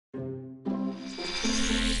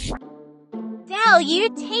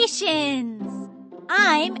Salutations!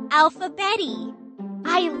 I'm Alphabetty.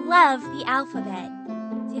 I love the alphabet.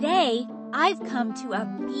 Today, I've come to a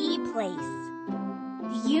bee place.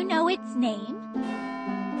 Do you know its name?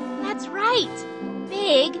 That's right,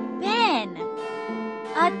 Big Ben.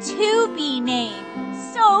 A 2-bee name.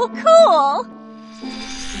 So cool!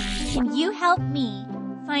 Can you help me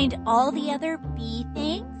find all the other bee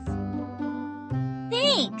things?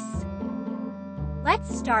 Thanks!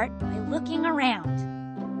 Let's start by looking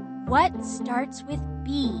around. What starts with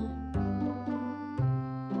B?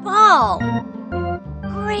 Ball.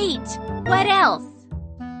 Great! What else?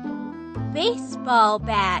 Baseball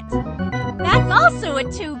bat. That's also a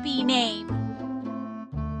 2-bee name.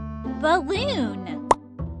 Balloon.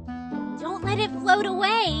 Don't let it float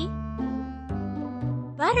away.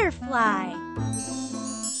 Butterfly.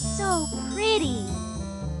 So pretty.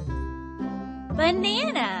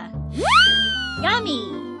 Banana.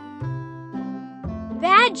 Yummy.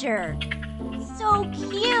 Badger. So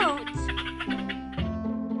cute.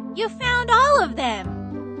 You found all of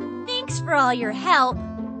them. Thanks for all your help.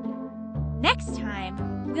 Next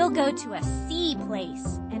time, we'll go to a sea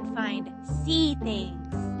place and find sea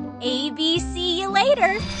things. A-B, see you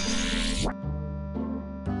later.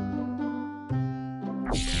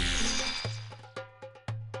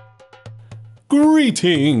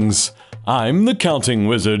 Greetings! I'm the counting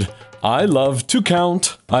wizard. I love to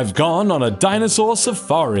count. I've gone on a dinosaur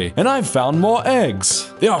safari, and I've found more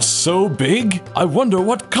eggs. They are so big, I wonder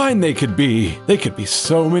what kind they could be. They could be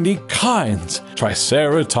so many kinds.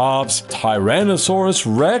 Triceratops, Tyrannosaurus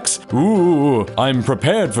Rex. Ooh, I'm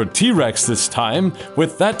prepared for T-Rex this time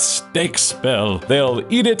with that steak spell. They'll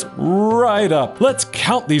eat it right up. Let's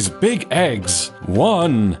count these big eggs.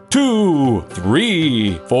 1, 2,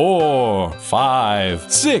 3, 4,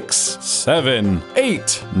 5, 6, 7,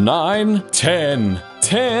 8, 9, 10.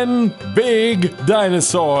 10 big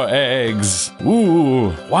dinosaur eggs.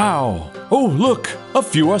 Ooh, wow. Oh, look, a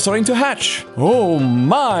few are starting to hatch. Oh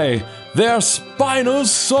my, they're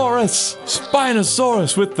Spinosaurus.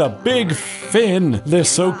 Spinosaurus with the big fin. They're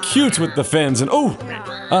so cute with the fins, and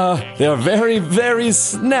they're very, very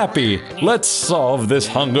snappy. Let's solve this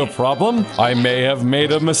hunger problem. I may have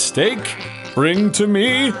made a mistake. Bring to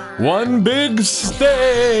me one big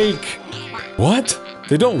steak. What?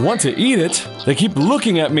 They don't want to eat it. They keep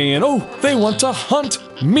looking at me and they want to hunt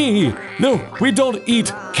me. No, we don't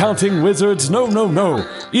eat counting wizards. No, no, no.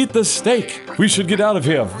 Eat the steak. We should get out of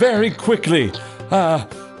here very quickly.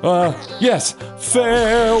 Yes.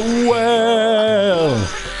 Farewell.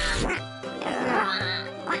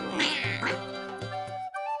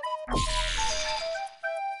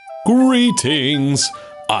 Greetings.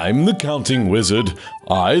 I'm the counting wizard.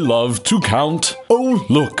 I love to count. Oh,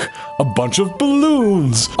 look, a bunch of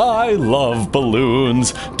balloons. I love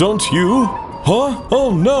balloons. Don't you? Huh?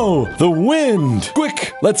 Oh no, the wind.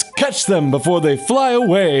 Quick, let's catch them before they fly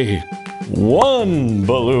away. 1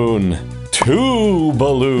 balloon, 2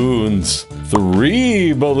 balloons,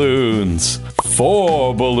 3 balloons,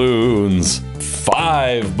 4 balloons,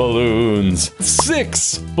 5 balloons,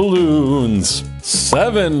 6 balloons,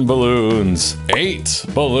 7 balloons, 8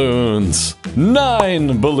 balloons,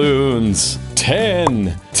 9 balloons,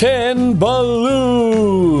 10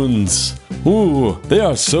 balloons. Ooh, they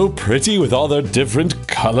are so pretty with all their different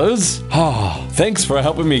colors. Thanks for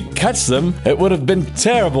helping me catch them. It would have been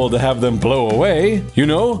terrible to have them blow away. You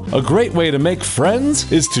know, a great way to make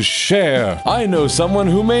friends is to share. I know someone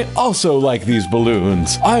who may also like these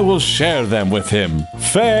balloons. I will share them with him.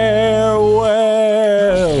 Farewell!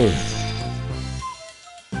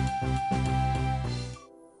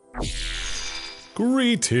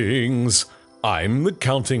 Greetings. I'm the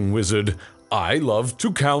counting wizard. I love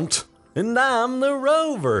to count. And I'm the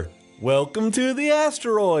rover. Welcome to the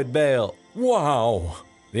asteroid belt. Wow.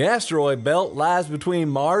 The asteroid belt lies between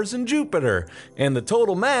Mars and Jupiter, and the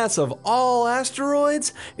total mass of all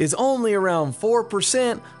asteroids is only around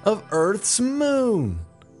 4% of Earth's moon.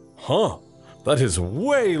 Huh. That is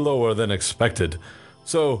way lower than expected.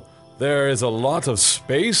 So, there is a lot of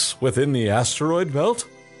space within the asteroid belt?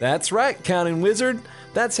 That's right, counting wizard.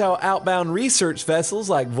 That's how outbound research vessels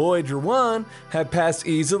like Voyager 1 have passed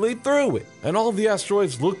easily through it. And all the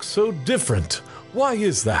asteroids look so different. Why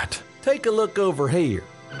is that? Take a look over here.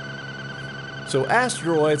 So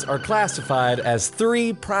asteroids are classified as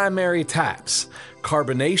 3 primary types.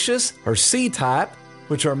 Carbonaceous, or C-type,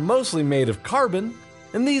 which are mostly made of carbon,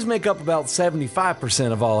 and these make up about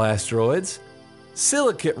 75% of all asteroids.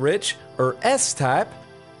 Silicate-rich, or S-type,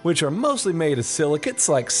 which are mostly made of silicates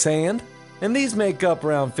like sand, and these make up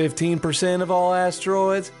around 15% of all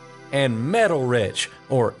asteroids. And metal-rich,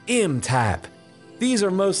 or M-type. These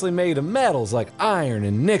are mostly made of metals like iron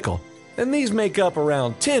and nickel, and these make up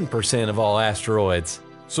around 10% of all asteroids.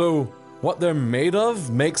 So, what they're made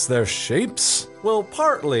of makes their shapes? Well,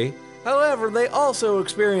 partly. However, they also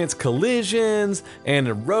experience collisions and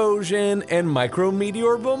erosion and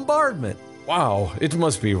micrometeor bombardment. Wow, it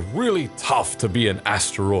must be really tough to be an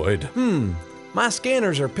asteroid. My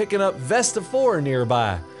scanners are picking up Vesta 4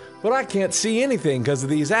 nearby, but I can't see anything because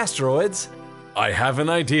of these asteroids. I have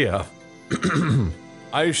an idea.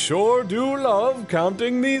 I sure do love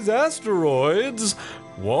counting these asteroids.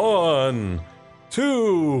 1,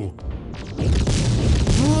 2.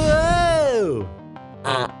 Whoa!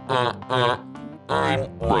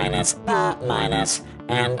 I'm Linus the Minus,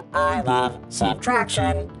 and I love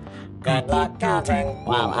subtraction. Good luck counting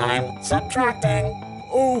while I'm subtracting.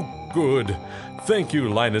 Oh, good. Thank you,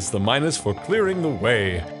 Linus the Minus, for clearing the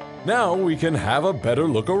way. Now we can have a better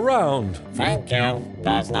look around. Thank you.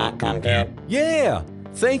 Does not compute. Yeah!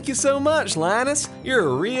 Thank you so much, Linus. You're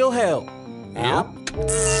a real help. Help.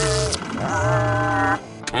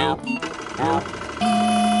 Help. Help.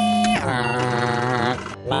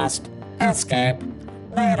 Must escape.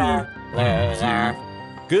 Later, loser.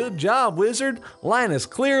 Good job, Wizard. Linus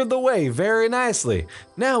cleared the way very nicely.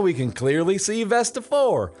 Now we can clearly see Vesta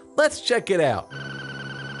 4. Let's check it out.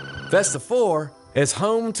 Vesta 4 is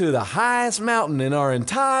home to the highest mountain in our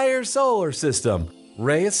entire solar system,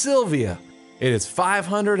 Rhea Silvia. It is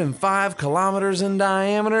 505 kilometers in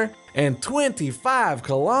diameter and 25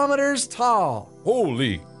 kilometers tall.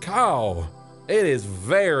 Holy cow! It is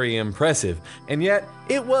very impressive, and yet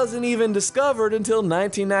it wasn't even discovered until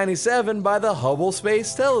 1997 by the Hubble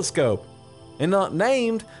Space Telescope, and not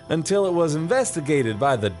named until it was investigated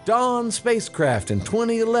by the Dawn spacecraft in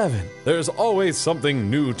 2011. There's always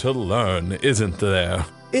something new to learn, isn't there?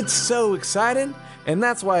 It's so exciting, and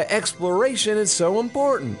that's why exploration is so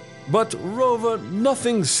important. But, Rover,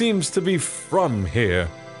 nothing seems to be from here.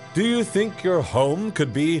 Do you think your home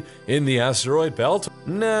could be in the asteroid belt?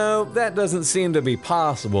 No, that doesn't seem to be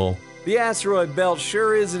possible. The asteroid belt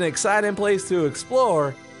sure is an exciting place to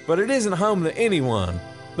explore, but it isn't home to anyone.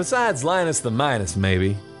 Besides Linus the Minus,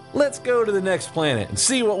 maybe. Let's go to the next planet and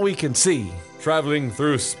see what we can see. Traveling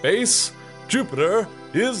through space? Jupiter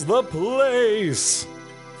is the place.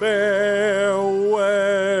 Farewell.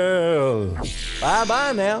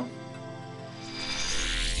 Bye-bye now.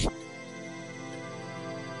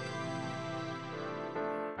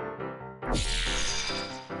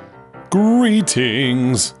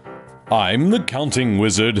 Greetings. I'm the counting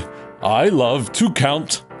wizard. I love to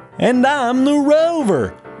count. And I'm the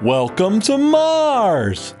rover. Welcome to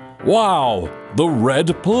Mars. Wow, the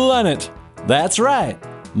red planet. That's right.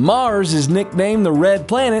 Mars is nicknamed the red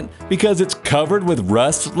planet because it's covered with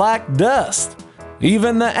rust like dust.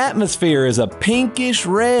 Even the atmosphere is a pinkish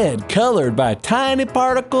red colored by tiny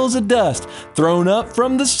particles of dust thrown up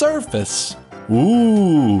from the surface.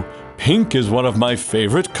 Ooh, pink is one of my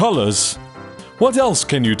favorite colors. What else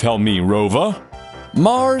can you tell me, Rover?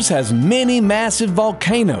 Mars has many massive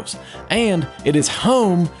volcanoes, and it is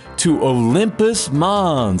home to Olympus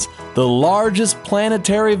Mons, the largest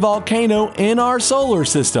planetary volcano in our solar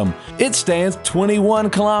system. It stands 21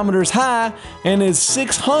 kilometers high and is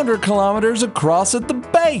 600 kilometers across at the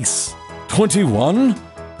base. 21?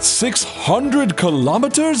 600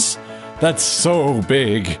 kilometers? That's so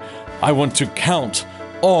big. I want to count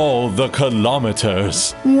all the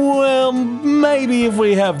kilometers. Well, maybe if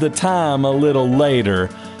we have the time a little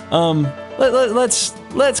later.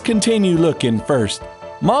 Let's continue looking first.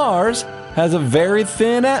 Mars has a very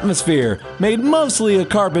thin atmosphere made mostly of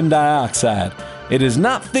carbon dioxide. It is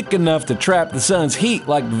not thick enough to trap the sun's heat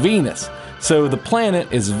like Venus, so the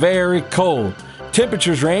planet is very cold.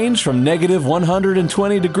 Temperatures range from negative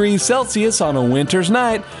 120 degrees Celsius on a winter's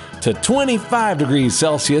night to 25 degrees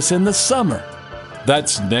Celsius in the summer.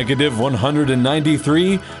 That's negative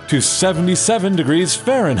 193 to 77 degrees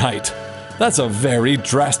Fahrenheit. That's a very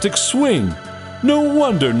drastic swing. No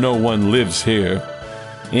wonder no one lives here.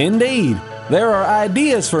 Indeed, there are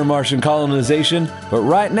ideas for Martian colonization, but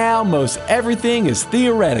right now most everything is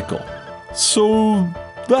theoretical. So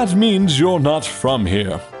that means you're not from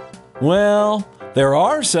here. Well, there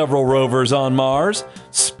are several rovers on Mars.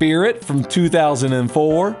 Spirit from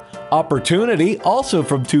 2004, Opportunity also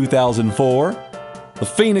from 2004, the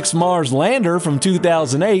Phoenix Mars Lander from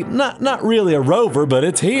 2008, not really a rover, but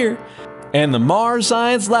it's here, and the Mars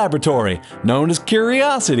Science Laboratory, known as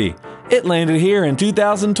Curiosity. It landed here in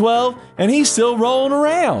 2012, and he's still rolling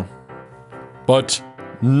around. But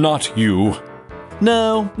not you.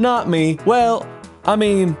 No, not me. Well, I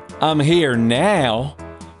mean, I'm here now,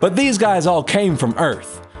 but these guys all came from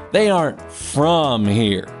Earth. They aren't from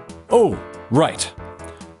here. Oh, Right.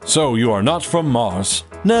 So you are not from Mars.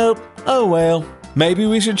 Nope. Oh well. Maybe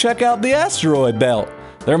we should check out the asteroid belt.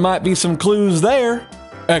 There might be some clues there.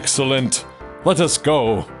 Excellent. Let us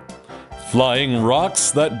go. Flying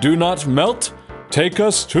rocks that do not melt, take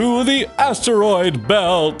us to the asteroid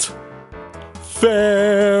belt.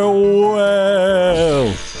 Farewell.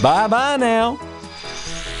 Bye-bye now.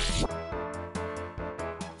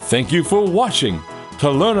 Thank you for watching. To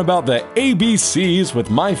learn about the ABCs with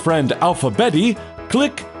my friend Alphabetty,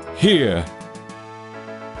 click here.